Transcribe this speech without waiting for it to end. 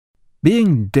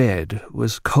Being dead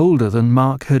was colder than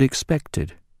Mark had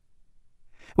expected.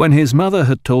 When his mother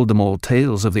had told them all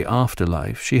tales of the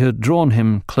afterlife, she had drawn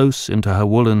him close into her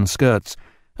woolen skirts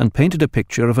and painted a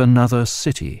picture of another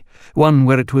city, one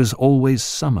where it was always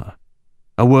summer,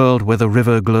 a world where the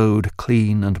river glowed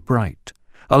clean and bright,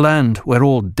 a land where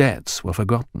all debts were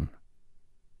forgotten.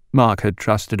 Mark had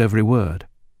trusted every word,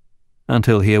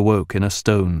 until he awoke in a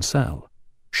stone cell,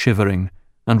 shivering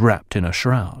and wrapped in a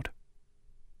shroud.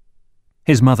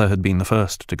 His mother had been the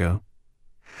first to go.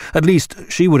 At least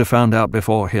she would have found out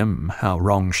before him how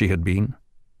wrong she had been.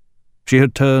 She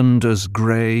had turned as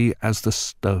grey as the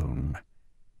stone.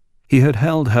 He had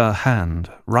held her hand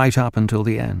right up until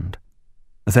the end.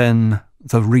 Then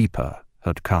the Reaper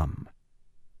had come.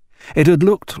 It had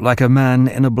looked like a man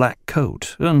in a black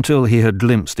coat until he had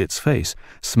glimpsed its face,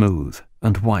 smooth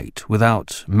and white,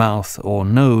 without mouth or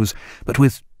nose, but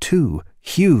with 2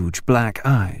 huge black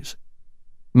eyes.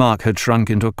 Mark had shrunk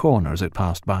into a corner as it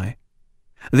passed by.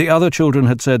 The other children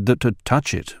had said that to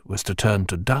touch it was to turn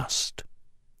to dust.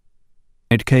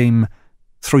 It came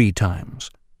 3 times.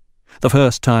 The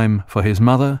first time for his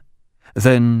mother,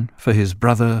 then for his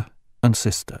brother and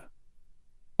sister.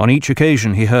 On each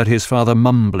occasion he heard his father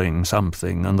mumbling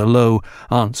something and the low,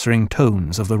 answering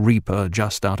tones of the Reaper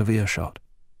just out of earshot.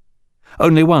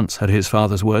 Only once had his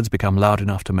father's words become loud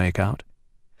enough to make out.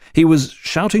 He was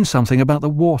shouting something about the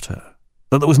water,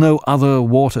 that there was no other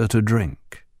water to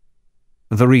drink.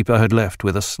 The Reaper had left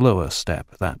with a slower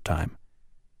step that time,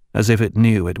 as if it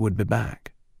knew it would be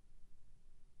back.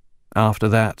 After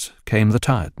that came the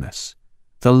tiredness,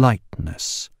 the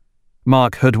lightness.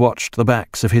 Mark had watched the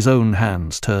backs of his own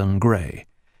hands turn grey.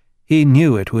 He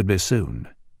knew it would be soon.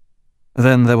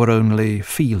 Then there were only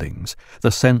feelings,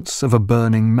 the sense of a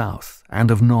burning mouth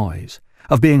and of noise,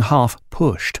 of being half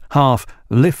pushed, half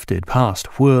lifted past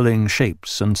whirling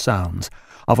shapes and sounds,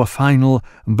 of a final,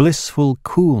 blissful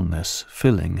coolness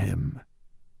filling him.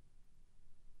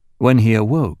 When he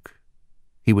awoke,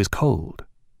 he was cold.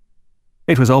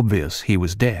 It was obvious he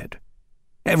was dead.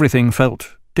 Everything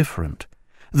felt different.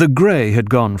 The grey had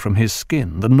gone from his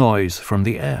skin, the noise from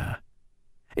the air.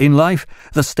 In life,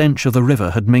 the stench of the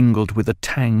river had mingled with the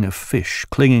tang of fish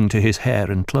clinging to his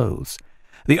hair and clothes.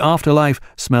 The afterlife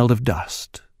smelled of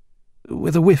dust,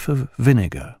 with a whiff of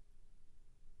vinegar.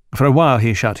 For a while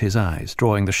he shut his eyes,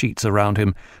 drawing the sheets around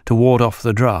him to ward off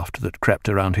the draught that crept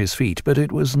around his feet, but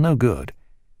it was no good.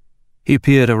 He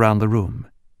peered around the room.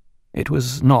 It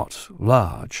was not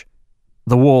large.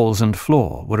 The walls and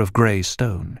floor were of grey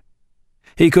stone.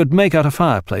 He could make out a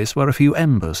fireplace where a few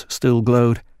embers still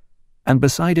glowed, and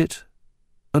beside it,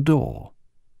 a door.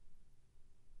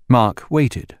 Mark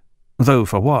waited, though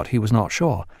for what he was not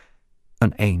sure.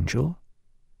 An angel?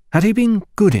 Had he been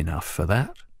good enough for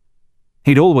that?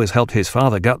 He'd always helped his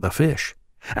father gut the fish,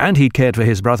 and he'd cared for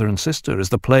his brother and sister as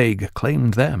the plague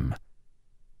claimed them.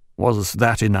 Was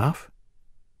that enough?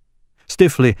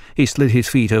 Stiffly, he slid his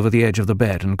feet over the edge of the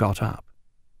bed and got up.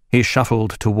 He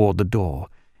shuffled toward the door.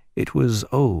 It was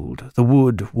old, the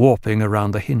wood warping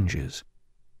around the hinges.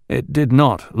 It did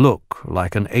not look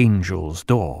like an angel's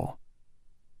door.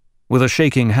 With a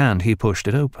shaking hand he pushed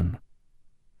it open.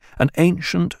 An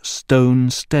ancient stone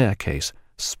staircase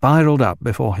spiraled up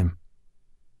before him.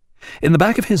 In the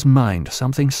back of his mind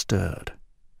something stirred.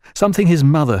 Something his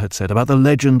mother had said about the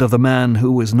legend of the man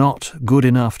who was not good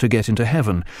enough to get into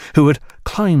heaven, who had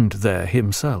climbed there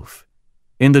himself.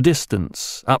 In the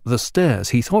distance, up the stairs,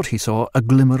 he thought he saw a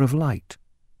glimmer of light.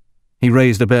 He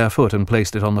raised a bare foot and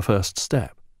placed it on the first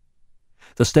step.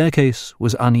 The staircase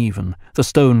was uneven, the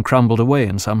stone crumbled away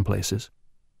in some places.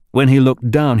 When he looked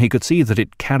down, he could see that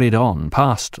it carried on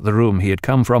past the room he had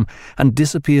come from and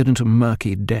disappeared into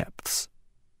murky depths.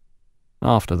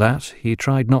 After that, he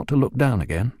tried not to look down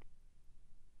again.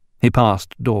 He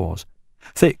passed doors,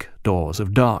 thick doors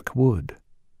of dark wood.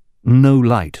 No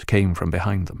light came from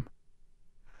behind them.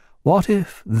 What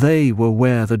if they were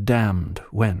where the damned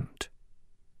went?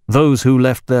 Those who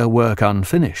left their work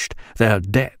unfinished, their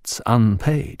debts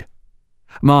unpaid.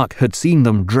 Mark had seen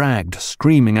them dragged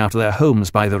screaming out of their homes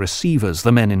by the receivers,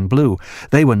 the men in blue.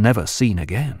 They were never seen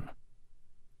again.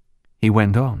 He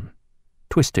went on,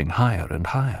 twisting higher and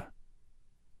higher.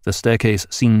 The staircase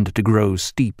seemed to grow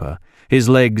steeper. His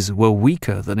legs were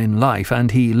weaker than in life,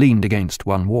 and he leaned against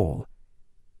one wall.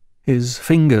 His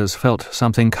fingers felt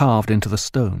something carved into the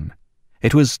stone.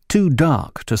 It was too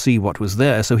dark to see what was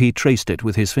there, so he traced it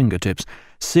with his fingertips.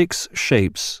 6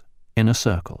 shapes in a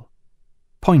circle.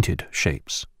 Pointed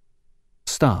shapes.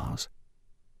 Stars.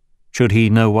 Should he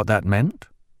know what that meant?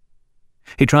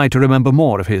 He tried to remember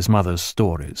more of his mother's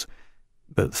stories,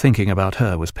 but thinking about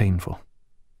her was painful.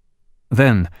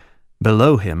 Then,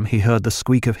 Below him he heard the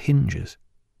squeak of hinges.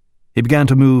 He began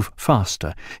to move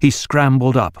faster. He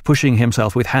scrambled up, pushing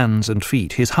himself with hands and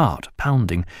feet, his heart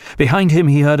pounding. Behind him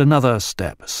he heard another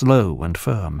step, slow and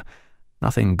firm.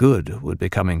 Nothing good would be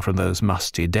coming from those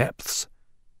musty depths.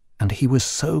 And he was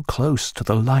so close to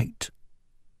the light.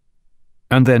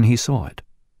 And then he saw it.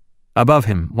 Above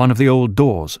him, one of the old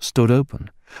doors stood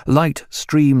open. Light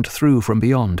streamed through from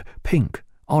beyond, pink,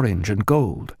 orange, and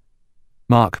gold.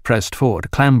 Mark pressed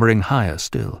forward, clambering higher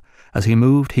still. As he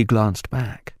moved, he glanced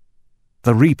back.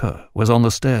 The Reaper was on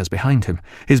the stairs behind him,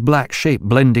 his black shape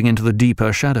blending into the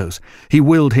deeper shadows. He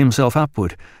willed himself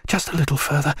upward. Just a little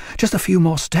further, just a few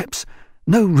more steps.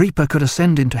 No Reaper could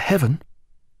ascend into heaven.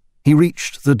 He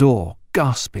reached the door,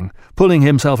 gasping, pulling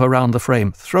himself around the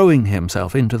frame, throwing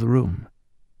himself into the room.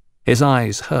 His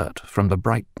eyes hurt from the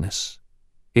brightness.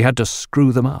 He had to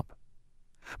screw them up.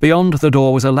 Beyond the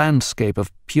door was a landscape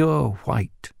of pure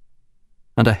white.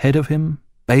 And ahead of him,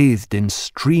 bathed in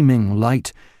streaming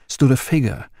light, stood a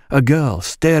figure, a girl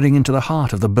staring into the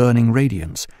heart of the burning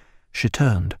radiance. She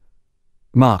turned.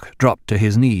 Mark dropped to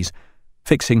his knees,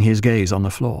 fixing his gaze on the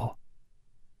floor.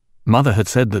 Mother had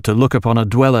said that to look upon a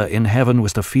dweller in heaven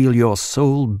was to feel your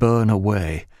soul burn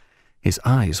away. His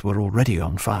eyes were already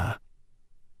on fire.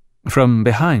 From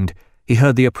behind, he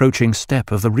heard the approaching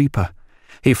step of the Reaper.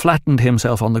 He flattened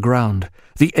himself on the ground.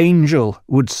 The angel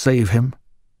would save him.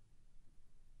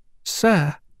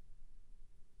 "Sir,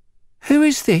 who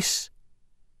is this?"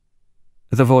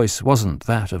 The voice wasn't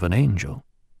that of an angel.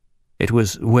 It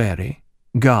was wary,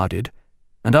 guarded,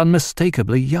 and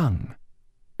unmistakably young.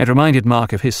 It reminded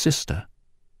Mark of his sister.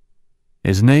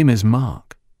 "His name is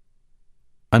Mark."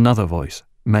 Another voice,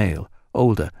 male,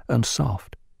 older, and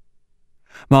soft.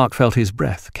 Mark felt his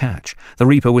breath catch. The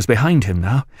Reaper was behind him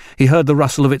now. He heard the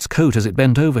rustle of its coat as it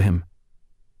bent over him.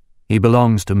 "He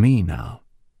belongs to me now."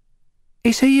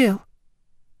 "Is he ill?"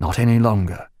 "Not any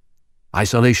longer.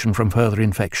 Isolation from further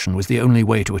infection was the only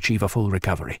way to achieve a full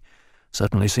recovery.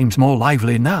 Certainly seems more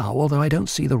lively now, although I don't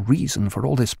see the reason for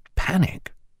all this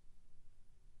panic."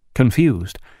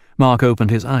 Confused, Mark opened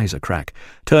his eyes a crack,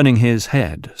 turning his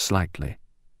head slightly.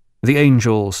 The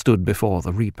angel stood before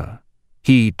the Reaper.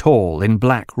 He tall, in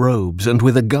black robes, and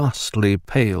with a ghastly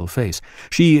pale face.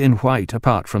 She in white,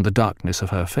 apart from the darkness of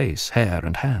her face, hair,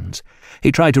 and hands.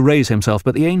 He tried to raise himself,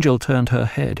 but the angel turned her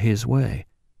head his way.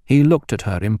 He looked at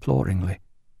her imploringly.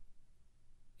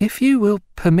 "If you will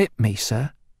permit me,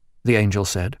 sir," the angel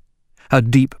said, her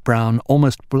deep brown,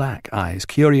 almost black eyes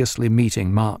curiously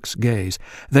meeting Mark's gaze.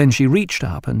 Then she reached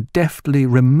up and deftly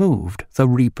removed the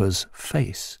Reaper's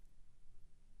face.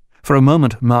 For a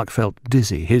moment Mark felt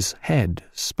dizzy, his head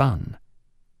spun,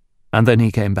 and then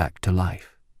he came back to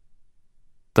life.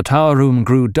 The tower room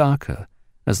grew darker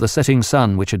as the setting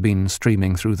sun, which had been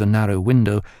streaming through the narrow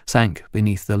window, sank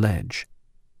beneath the ledge.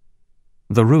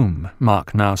 The room,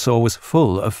 Mark now saw, was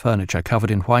full of furniture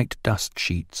covered in white dust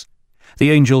sheets.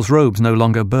 The angel's robes no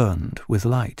longer burned with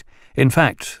light. In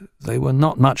fact, they were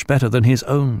not much better than his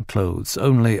own clothes,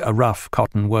 only a rough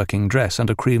cotton working dress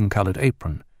and a cream-coloured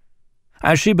apron.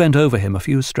 As she bent over him, a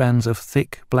few strands of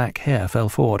thick black hair fell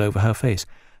forward over her face,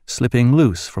 slipping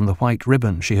loose from the white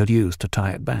ribbon she had used to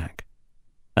tie it back.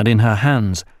 And in her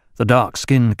hands, the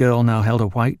dark-skinned girl now held a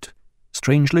white,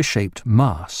 strangely shaped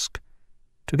mask,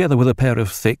 together with a pair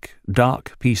of thick,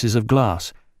 dark pieces of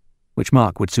glass, which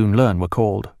Mark would soon learn were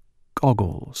called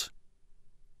goggles.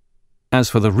 As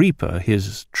for the Reaper,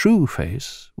 his true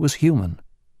face was human.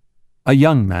 A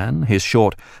young man, his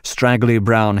short, straggly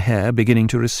brown hair beginning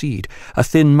to recede, a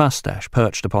thin moustache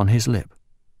perched upon his lip.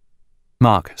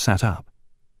 Mark sat up.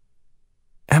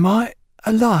 "Am I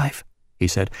alive?" he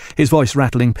said, his voice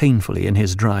rattling painfully in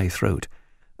his dry throat.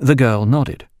 The girl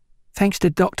nodded. "Thanks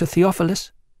to Dr.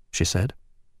 Theophilus," she said.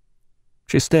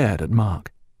 She stared at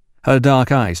Mark, her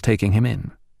dark eyes taking him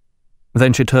in.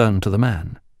 Then she turned to the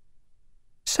man.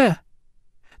 "Sir,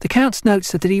 the Count's note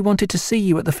said that he wanted to see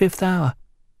you at the 5th hour.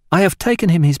 I have taken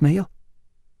him his meal."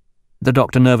 The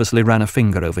doctor nervously ran a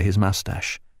finger over his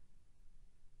moustache.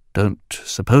 "Don't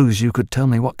suppose you could tell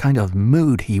me what kind of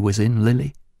mood he was in,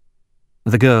 Lily?"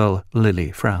 The girl,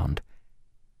 Lily, frowned.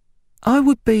 "I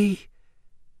would be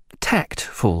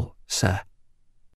tactful, sir."